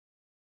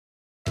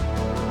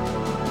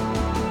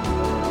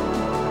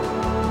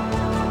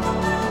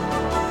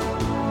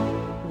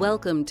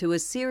Welcome to a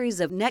series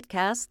of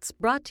netcasts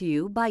brought to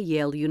you by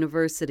Yale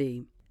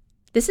University.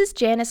 This is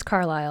Janice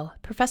Carlisle,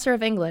 professor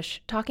of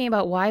English, talking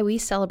about why we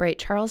celebrate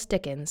Charles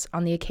Dickens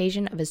on the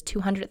occasion of his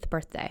 200th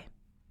birthday.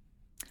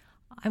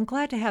 I'm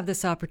glad to have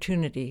this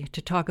opportunity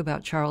to talk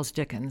about Charles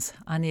Dickens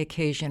on the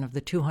occasion of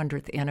the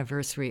 200th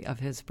anniversary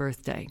of his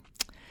birthday.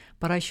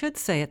 But I should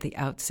say at the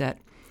outset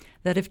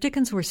that if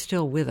Dickens were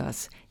still with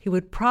us, he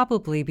would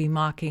probably be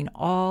mocking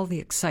all the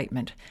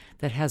excitement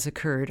that has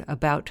occurred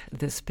about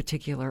this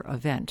particular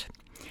event.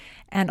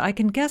 And I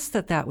can guess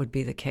that that would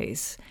be the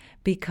case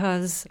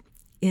because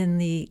in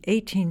the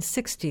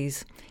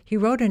 1860s, he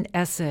wrote an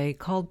essay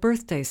called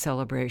Birthday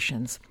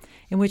Celebrations,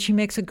 in which he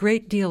makes a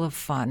great deal of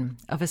fun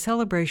of a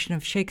celebration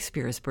of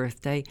Shakespeare's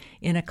birthday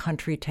in a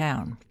country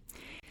town.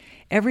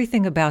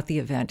 Everything about the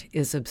event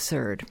is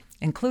absurd,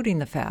 including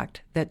the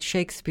fact that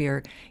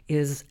Shakespeare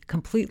is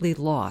completely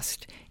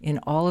lost in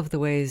all of the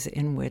ways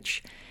in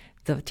which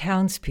the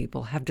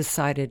townspeople have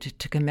decided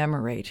to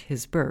commemorate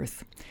his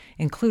birth,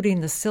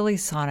 including the silly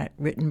sonnet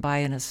written by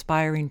an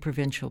aspiring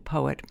provincial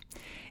poet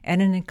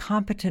and an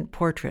incompetent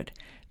portrait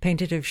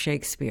painted of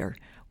Shakespeare,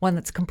 one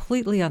that's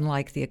completely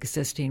unlike the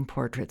existing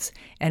portraits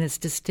and is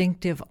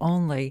distinctive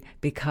only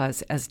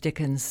because, as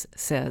Dickens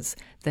says,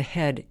 the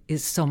head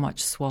is so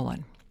much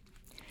swollen.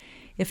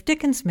 If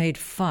Dickens made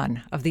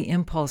fun of the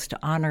impulse to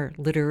honor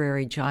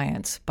literary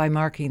giants by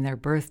marking their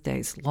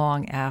birthdays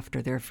long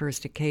after their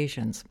first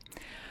occasions,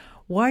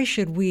 why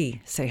should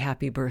we say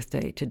happy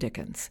birthday to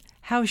Dickens?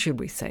 How should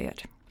we say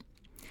it?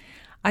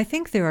 I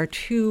think there are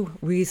two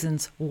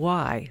reasons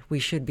why we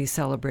should be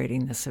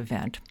celebrating this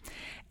event,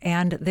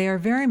 and they are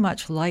very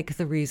much like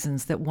the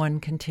reasons that one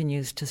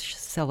continues to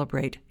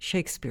celebrate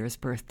Shakespeare's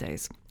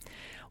birthdays.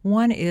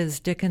 One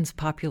is Dickens'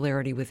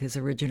 popularity with his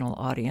original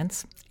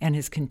audience and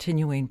his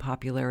continuing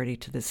popularity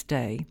to this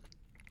day,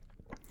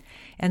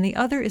 and the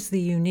other is the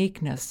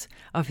uniqueness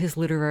of his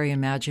literary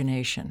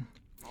imagination.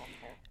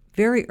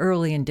 Very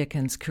early in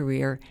Dickens'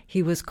 career,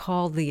 he was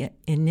called the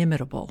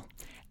inimitable,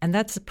 and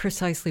that's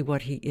precisely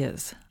what he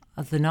is,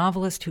 the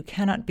novelist who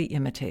cannot be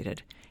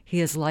imitated.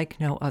 He is like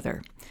no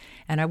other.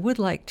 And I would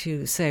like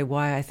to say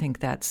why I think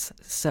that's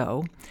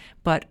so,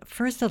 but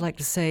first I'd like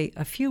to say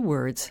a few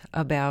words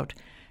about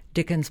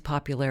Dickens'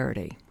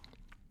 popularity.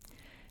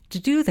 To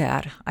do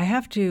that, I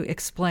have to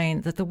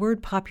explain that the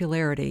word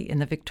popularity in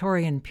the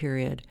Victorian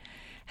period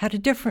had a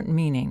different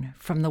meaning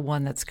from the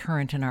one that's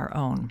current in our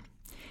own.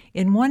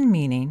 In one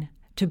meaning,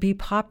 to be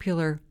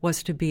popular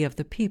was to be of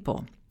the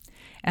people,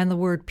 and the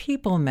word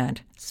people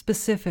meant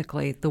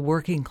specifically the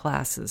working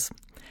classes,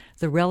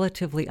 the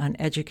relatively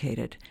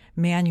uneducated,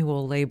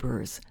 manual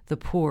laborers, the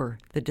poor,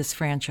 the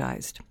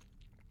disfranchised.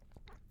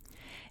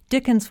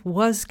 Dickens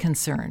was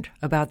concerned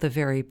about the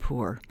very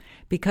poor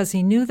because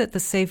he knew that the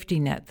safety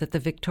net that the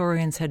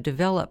Victorians had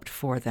developed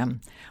for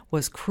them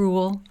was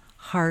cruel,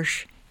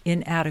 harsh,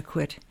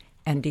 inadequate,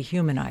 and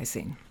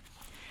dehumanizing.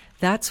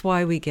 That's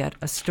why we get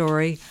a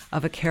story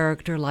of a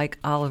character like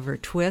Oliver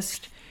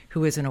Twist,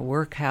 who is in a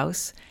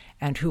workhouse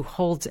and who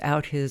holds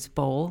out his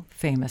bowl,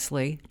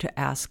 famously, to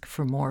ask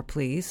for more,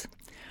 please.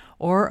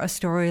 Or a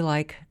story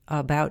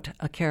about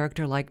a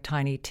character like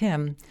Tiny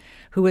Tim,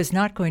 who is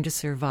not going to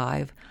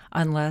survive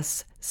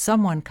unless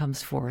someone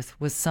comes forth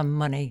with some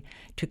money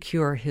to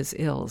cure his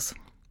ills.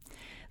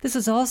 This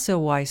is also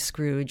why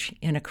Scrooge,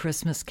 in A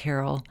Christmas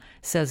Carol,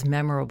 says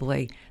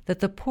memorably that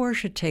the poor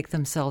should take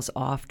themselves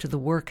off to the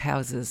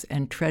workhouses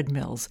and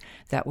treadmills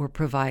that were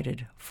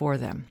provided for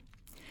them.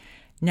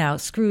 Now,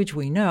 Scrooge,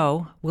 we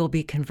know, will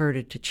be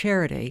converted to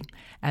charity,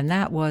 and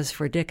that was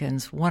for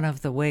Dickens one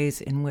of the ways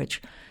in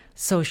which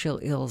social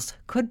ills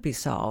could be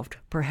solved,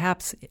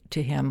 perhaps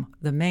to him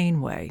the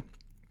main way.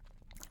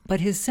 But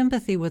his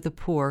sympathy with the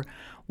poor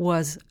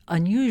was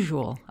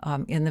unusual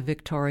in the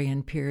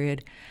Victorian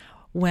period,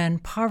 when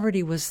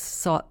poverty was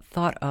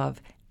thought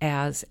of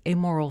as a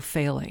moral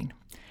failing.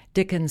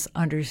 Dickens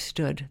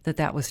understood that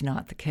that was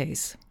not the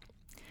case.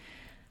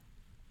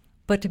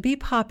 But to be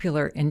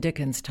popular in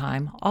Dickens'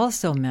 time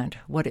also meant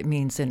what it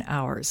means in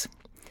ours.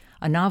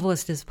 A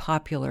novelist is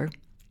popular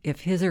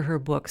if his or her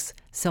books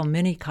sell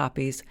many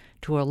copies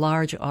to a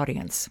large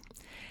audience.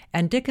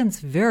 And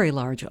Dickens' very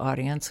large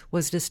audience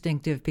was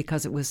distinctive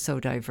because it was so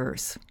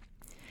diverse.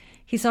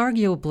 He's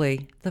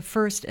arguably the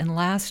first and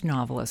last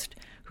novelist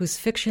whose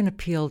fiction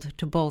appealed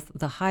to both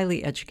the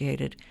highly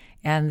educated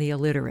and the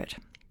illiterate.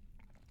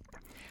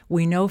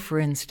 We know, for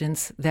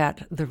instance,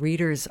 that the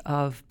readers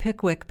of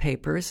Pickwick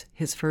Papers,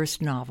 his first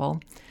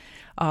novel,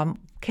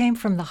 came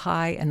from the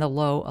high and the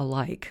low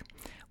alike.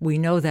 We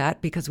know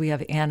that because we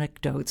have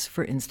anecdotes,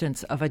 for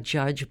instance, of a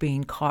judge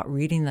being caught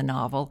reading the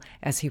novel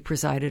as he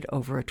presided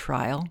over a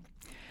trial,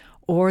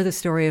 or the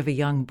story of a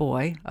young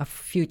boy, a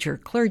future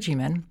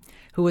clergyman,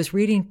 who was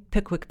reading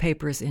Pickwick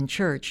Papers in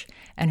church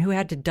and who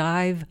had to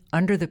dive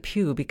under the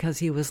pew because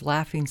he was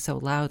laughing so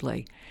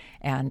loudly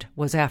and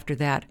was after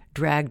that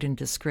dragged in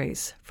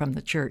disgrace from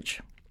the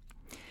church.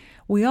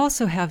 We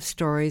also have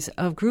stories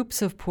of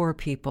groups of poor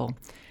people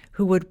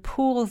who would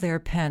pool their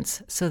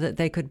pence so that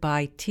they could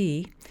buy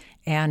tea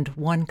and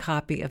one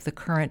copy of the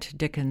current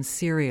Dickens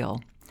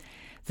serial.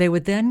 They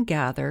would then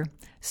gather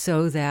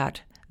so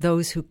that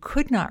those who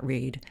could not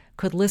read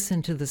could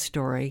listen to the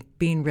story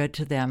being read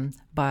to them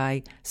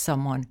by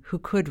someone who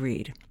could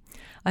read.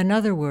 In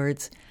other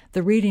words,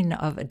 the reading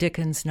of a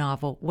Dickens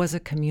novel was a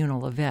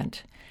communal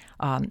event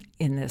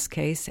in this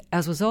case,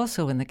 as was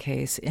also in the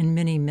case in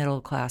many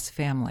middle-class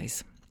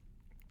families.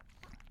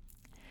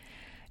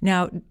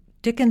 Now,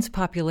 Dickens'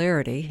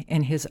 popularity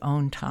in his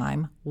own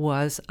time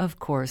was, of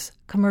course,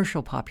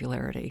 commercial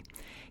popularity.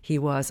 He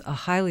was a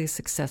highly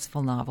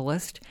successful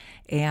novelist,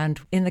 and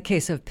in the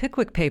case of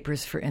Pickwick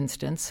Papers, for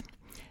instance,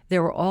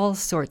 there were all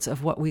sorts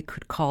of what we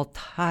could call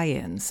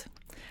tie-ins.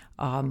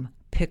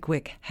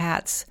 Pickwick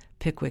hats,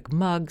 Pickwick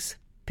mugs,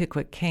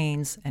 Pickwick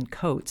canes, and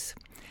coats.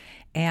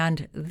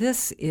 And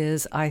this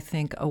is, I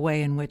think, a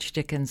way in which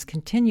Dickens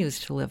continues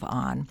to live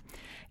on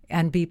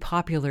and be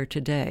popular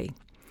today.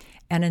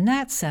 And in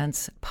that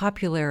sense,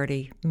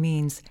 popularity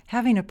means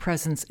having a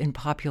presence in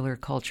popular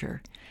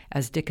culture,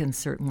 as Dickens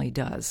certainly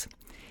does,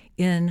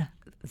 in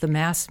the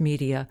mass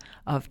media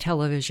of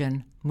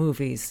television,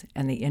 movies,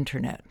 and the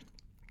internet.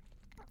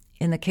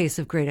 In the case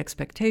of Great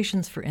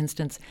Expectations, for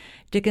instance,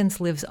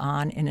 Dickens lives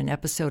on in an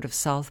episode of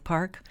South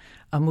Park,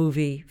 a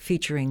movie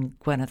featuring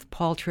Gwyneth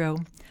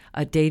Paltrow,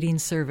 a dating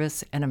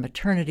service, and a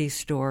maternity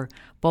store,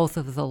 both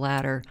of the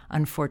latter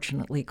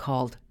unfortunately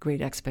called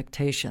Great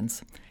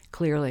Expectations.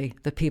 Clearly,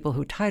 the people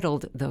who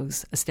titled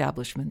those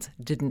establishments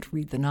didn't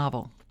read the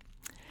novel.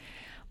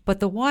 But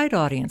the wide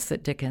audience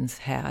that Dickens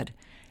had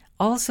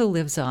also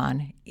lives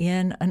on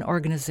in an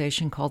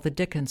organization called the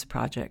Dickens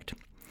Project,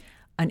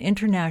 an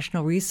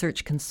international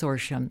research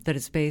consortium that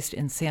is based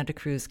in Santa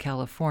Cruz,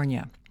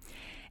 California.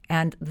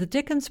 And the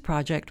Dickens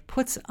Project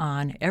puts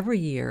on every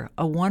year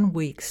a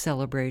one-week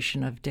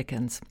celebration of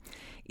Dickens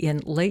in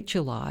late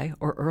July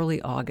or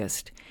early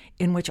August,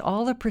 in which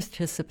all the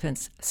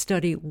participants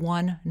study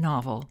one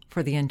novel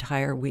for the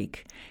entire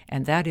week,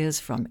 and that is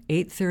from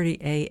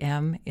 8:30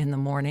 a.m. in the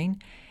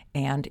morning,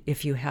 and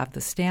if you have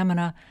the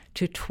stamina,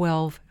 to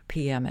 12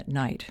 p.m. at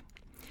night.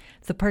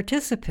 The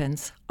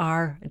participants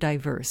are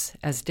diverse,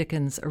 as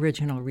Dickens'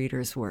 original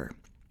readers were.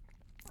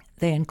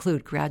 They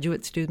include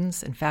graduate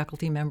students and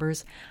faculty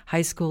members,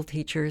 high school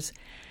teachers,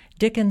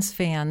 Dickens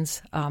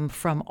fans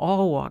from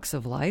all walks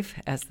of life,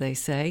 as they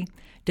say,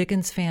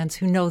 Dickens fans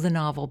who know the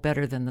novel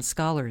better than the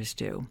scholars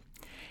do,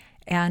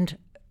 and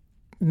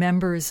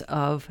members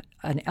of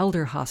an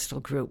elder hostel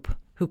group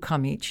who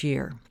come each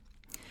year.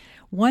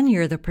 One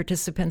year, the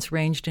participants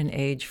ranged in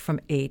age from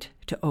 8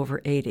 to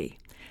over 80,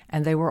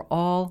 and they were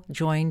all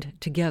joined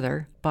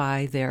together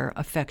by their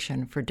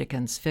affection for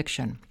Dickens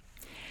fiction.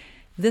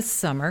 This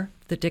summer,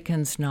 the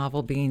Dickens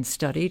novel being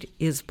studied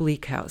is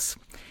Bleak House,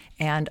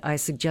 and I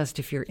suggest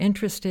if you're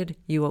interested,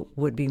 you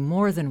would be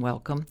more than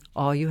welcome.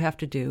 All you have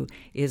to do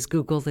is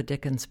Google the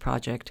Dickens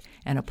Project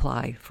and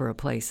apply for a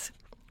place,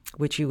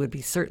 which you would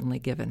be certainly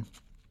given.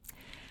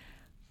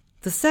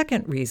 The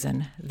second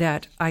reason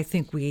that I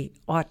think we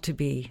ought to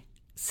be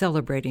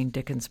celebrating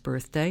Dickens'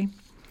 birthday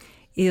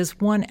is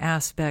one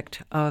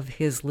aspect of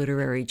his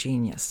literary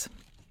genius,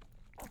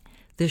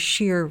 the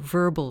sheer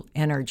verbal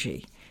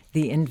energy,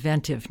 the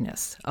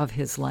inventiveness of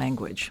his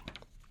language.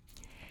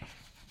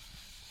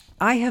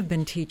 I have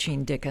been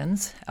teaching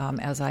Dickens,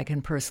 as I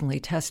can personally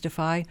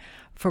testify,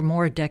 for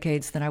more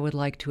decades than I would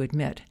like to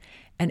admit.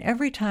 And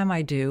every time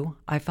I do,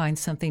 I find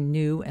something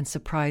new and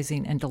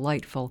surprising and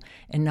delightful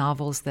in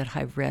novels that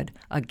I've read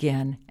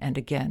again and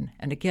again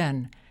and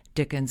again.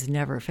 Dickens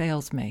never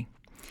fails me.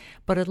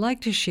 But I'd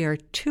like to share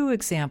two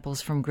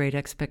examples from Great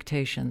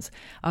Expectations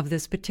of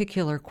this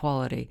particular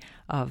quality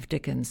of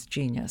Dickens'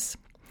 genius.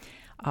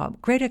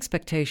 Great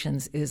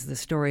Expectations is the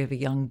story of a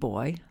young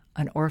boy,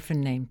 an orphan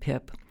named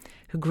Pip,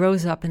 who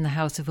grows up in the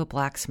house of a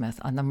blacksmith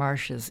on the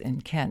marshes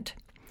in Kent.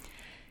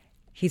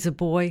 He's a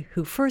boy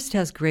who first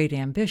has great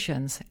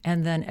ambitions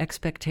and then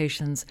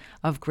expectations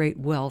of great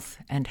wealth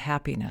and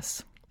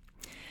happiness.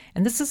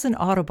 And this is an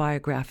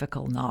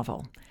autobiographical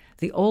novel.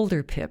 The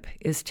older Pip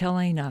is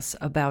telling us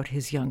about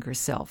his younger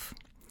self.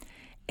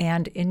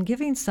 And in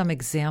giving some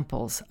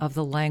examples of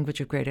the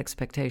language of Great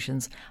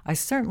Expectations, I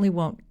certainly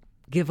won't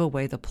give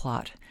away the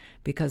plot,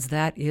 because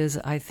that is,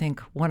 I think,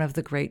 one of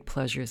the great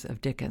pleasures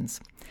of Dickens.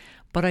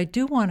 But I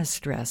do want to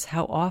stress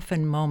how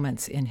often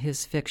moments in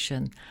his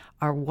fiction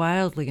are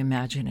wildly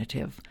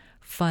imaginative,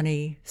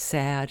 funny,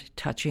 sad,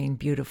 touching,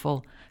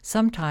 beautiful,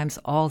 sometimes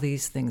all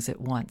these things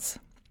at once.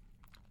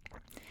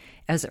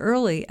 As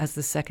early as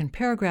the second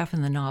paragraph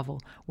in the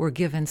novel, we're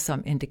given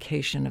some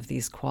indication of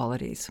these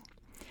qualities.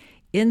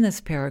 In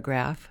this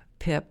paragraph,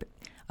 Pip,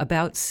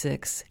 about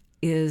 6,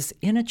 is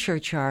in a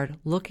churchyard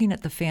looking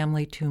at the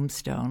family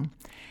tombstone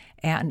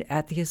and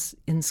at the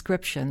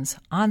inscriptions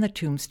on the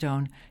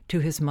tombstone to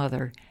his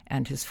mother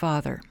and his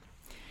father.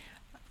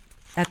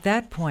 At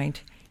that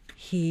point,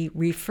 he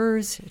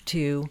refers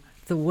to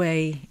the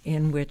way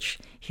in which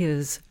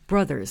his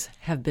brothers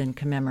have been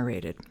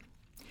commemorated.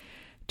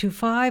 To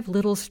 5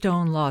 little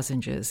stone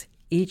lozenges,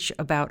 each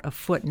about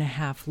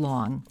 1.5 feet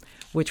long,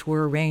 which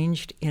were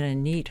arranged in a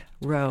neat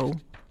row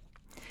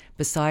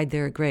beside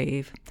their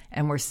grave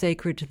and were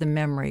sacred to the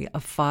memory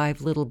of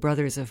 5 little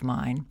brothers of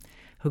mine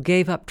who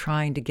gave up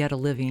trying to get a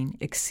living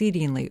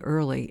exceedingly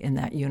early in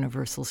that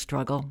universal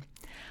struggle,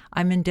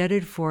 I'm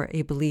indebted for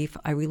a belief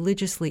I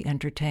religiously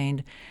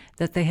entertained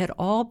that they had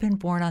all been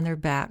born on their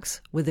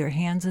backs with their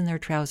hands in their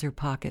trouser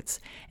pockets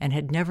and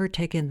had never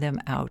taken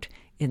them out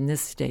in this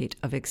state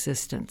of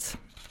existence.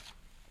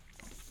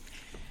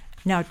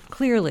 Now,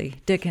 clearly,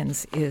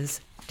 Dickens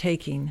is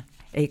taking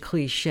a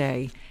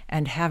cliche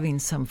and having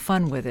some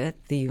fun with it,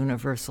 the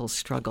universal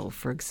struggle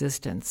for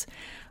existence.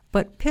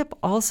 But Pip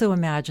also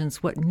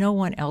imagines what no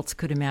one else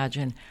could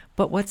imagine,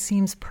 but what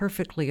seems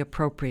perfectly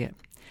appropriate,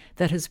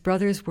 that his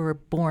brothers were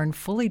born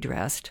fully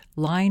dressed,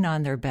 lying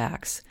on their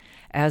backs,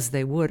 as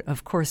they would,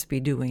 of course, be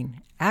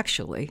doing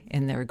actually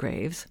in their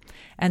graves,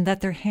 and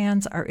that their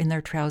hands are in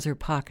their trouser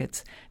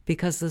pockets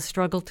because the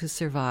struggle to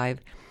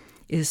survive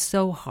is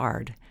so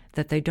hard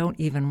that they don't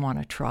even want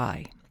to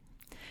try.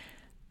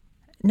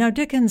 Now,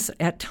 Dickens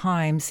at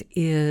times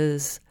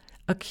is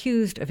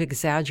accused of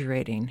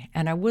exaggerating,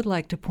 and I would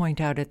like to point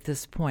out at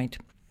this point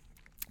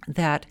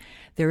that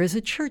there is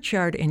a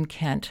churchyard in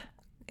Kent,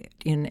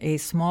 in a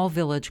small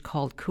village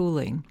called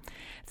Cooling,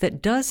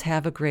 that does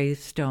have a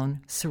gravestone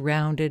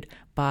surrounded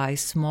by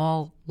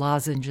small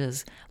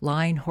lozenges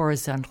lying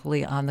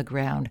horizontally on the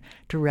ground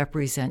to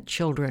represent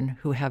children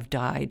who have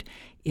died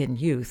in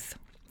youth.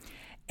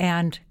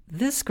 And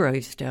this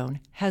gravestone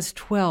has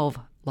 12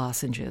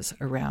 lozenges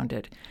around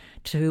it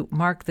to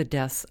mark the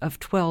deaths of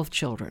 12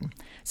 children.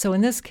 So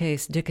in this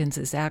case, Dickens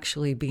is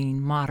actually being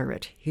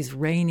moderate. He's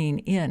reining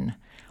in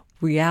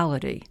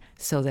reality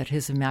so that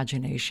his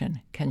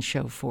imagination can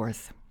show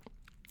forth.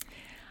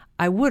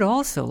 I would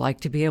also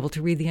like to be able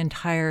to read the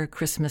entire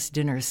Christmas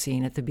dinner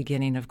scene at the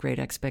beginning of Great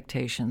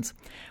Expectations,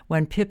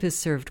 when Pip is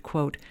served,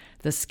 quote,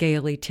 the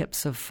scaly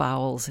tips of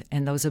fowls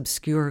and those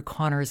obscure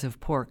corners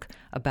of pork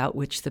about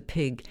which the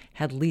pig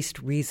had least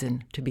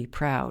reason to be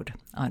proud,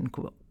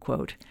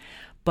 unquote.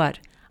 But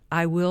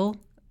I will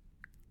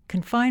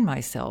confine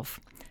myself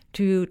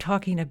to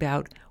talking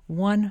about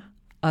one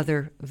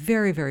other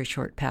very, very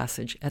short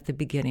passage at the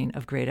beginning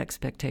of Great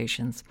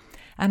Expectations.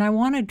 And I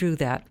want to do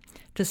that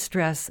to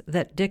stress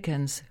that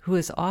Dickens, who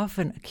is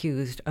often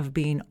accused of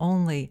being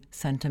only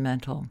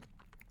sentimental,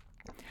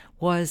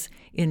 was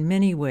in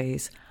many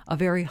ways a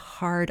very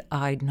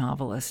hard-eyed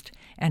novelist,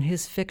 and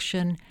his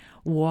fiction,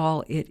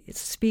 while it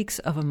speaks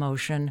of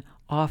emotion,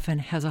 often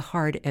has a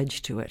hard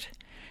edge to it.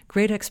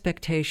 Great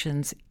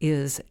Expectations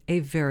is a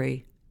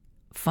very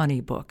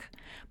funny book,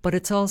 but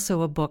it's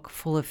also a book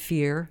full of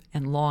fear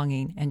and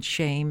longing and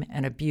shame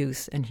and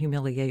abuse and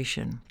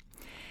humiliation.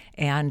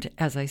 And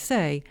as I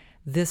say,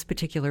 this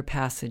particular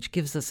passage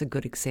gives us a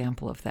good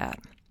example of that.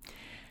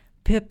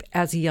 Pip,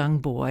 as a young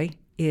boy,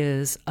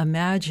 is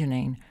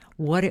imagining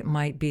what it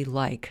might be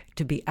like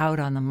to be out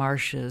on the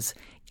marshes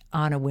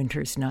on a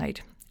winter's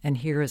night. And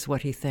here is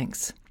what he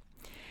thinks.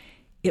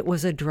 It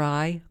was a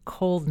dry,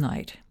 cold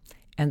night,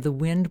 and the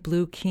wind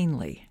blew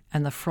keenly,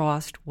 and the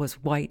frost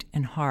was white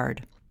and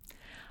hard.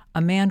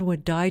 A man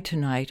would die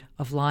tonight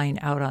of lying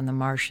out on the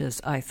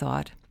marshes, I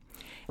thought.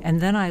 And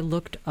then I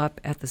looked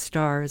up at the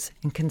stars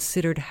and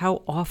considered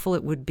how awful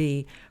it would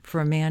be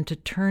for a man to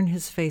turn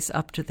his face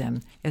up to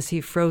them as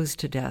he froze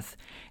to death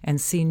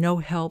and see no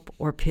help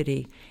or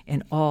pity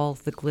in all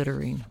the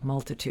glittering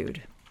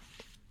multitude.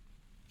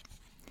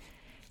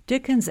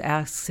 Dickens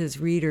asks his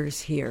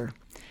readers here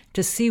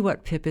to see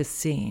what Pip is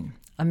seeing,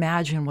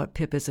 imagine what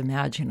Pip is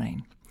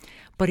imagining.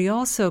 But he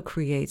also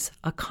creates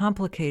a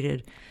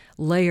complicated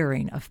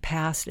layering of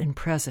past and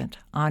present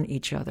on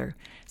each other,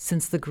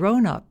 since the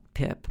grown-up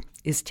Pip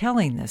is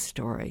telling this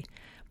story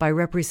by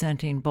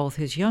representing both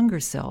his younger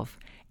self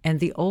and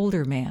the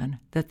older man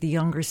that the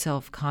younger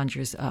self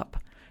conjures up,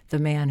 the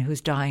man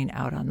who's dying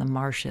out on the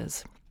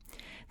marshes.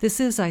 This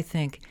is, I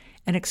think,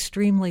 an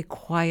extremely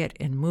quiet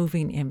and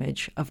moving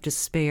image of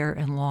despair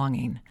and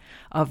longing,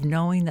 of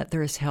knowing that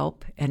there is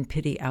help and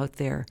pity out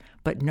there,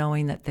 but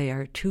knowing that they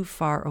are too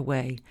far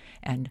away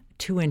and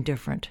too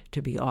indifferent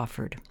to be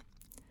offered.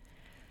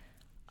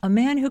 A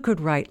man who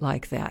could write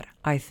like that,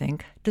 I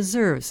think,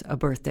 deserves a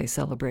birthday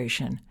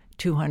celebration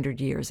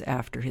 200 years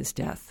after his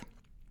death.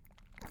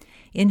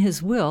 In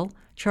his will,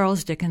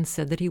 Charles Dickens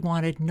said that he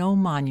wanted no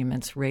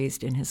monuments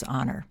raised in his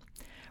honor.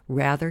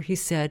 Rather, he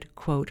said,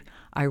 quote,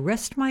 I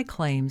rest my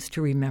claims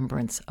to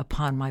remembrance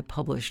upon my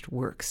published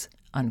works,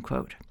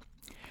 unquote.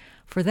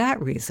 For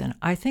that reason,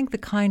 I think the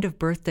kind of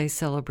birthday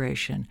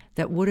celebration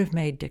that would have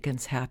made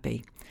Dickens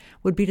happy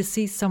would be to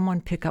see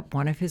someone pick up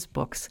one of his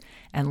books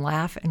and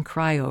laugh and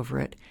cry over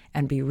it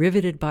and be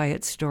riveted by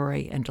its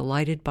story and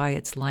delighted by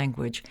its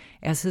language,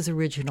 as his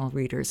original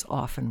readers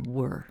often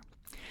were.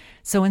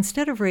 So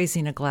instead of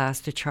raising a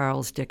glass to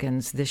Charles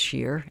Dickens this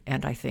year,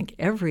 and I think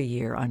every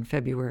year on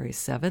February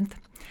 7th,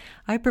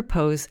 I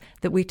propose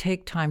that we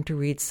take time to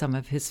read some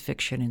of his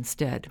fiction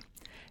instead,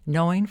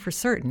 knowing for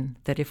certain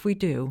that if we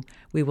do,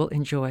 we will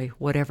enjoy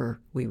whatever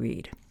we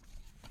read.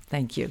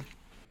 Thank you.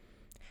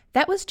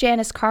 That was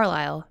Janice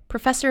Carlisle,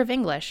 professor of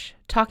English,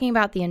 talking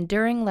about the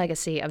enduring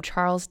legacy of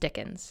Charles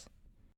Dickens.